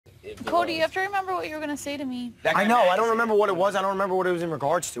if Cody, you have to remember what you were going to say to me. I know. I don't remember what it was. I don't remember what it was in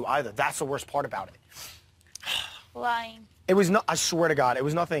regards to either. That's the worst part about it. Lying. It was not. I swear to God, it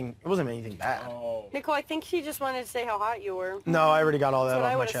was nothing. It wasn't anything bad. Oh. Nicole, I think she just wanted to say how hot you were. No, I already got all that That's what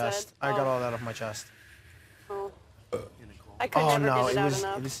off I my would've chest. said. I got Oh. all that off my chest. Oh. I could Oh never no, get it it out was.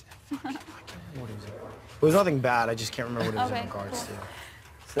 enough. It was. It was nothing bad. I just can't remember what it was in Okay, regards cool. to.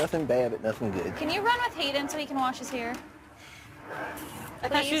 It's nothing bad, but nothing good. Can you run with Hayden so he can wash his hair? I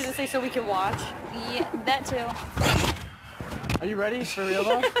thought she was going to say so we can watch. Yeah, that too. Are you ready for real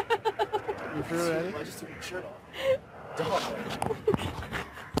though? You for real ready? I just took my shirt off.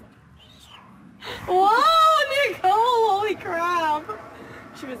 Whoa, Nicole! Holy crap!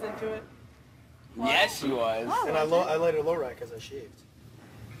 She was into it. Yes, she was. Oh, And I let it low right because I shaved.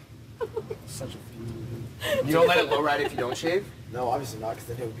 Such a few. You don't let it low ride if you don't shave? No, obviously not, because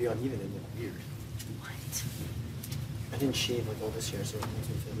then it would be uneven and look weird. What? I didn't shave like all this hair, so it makes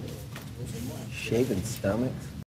me feel a little Shaving stomachs.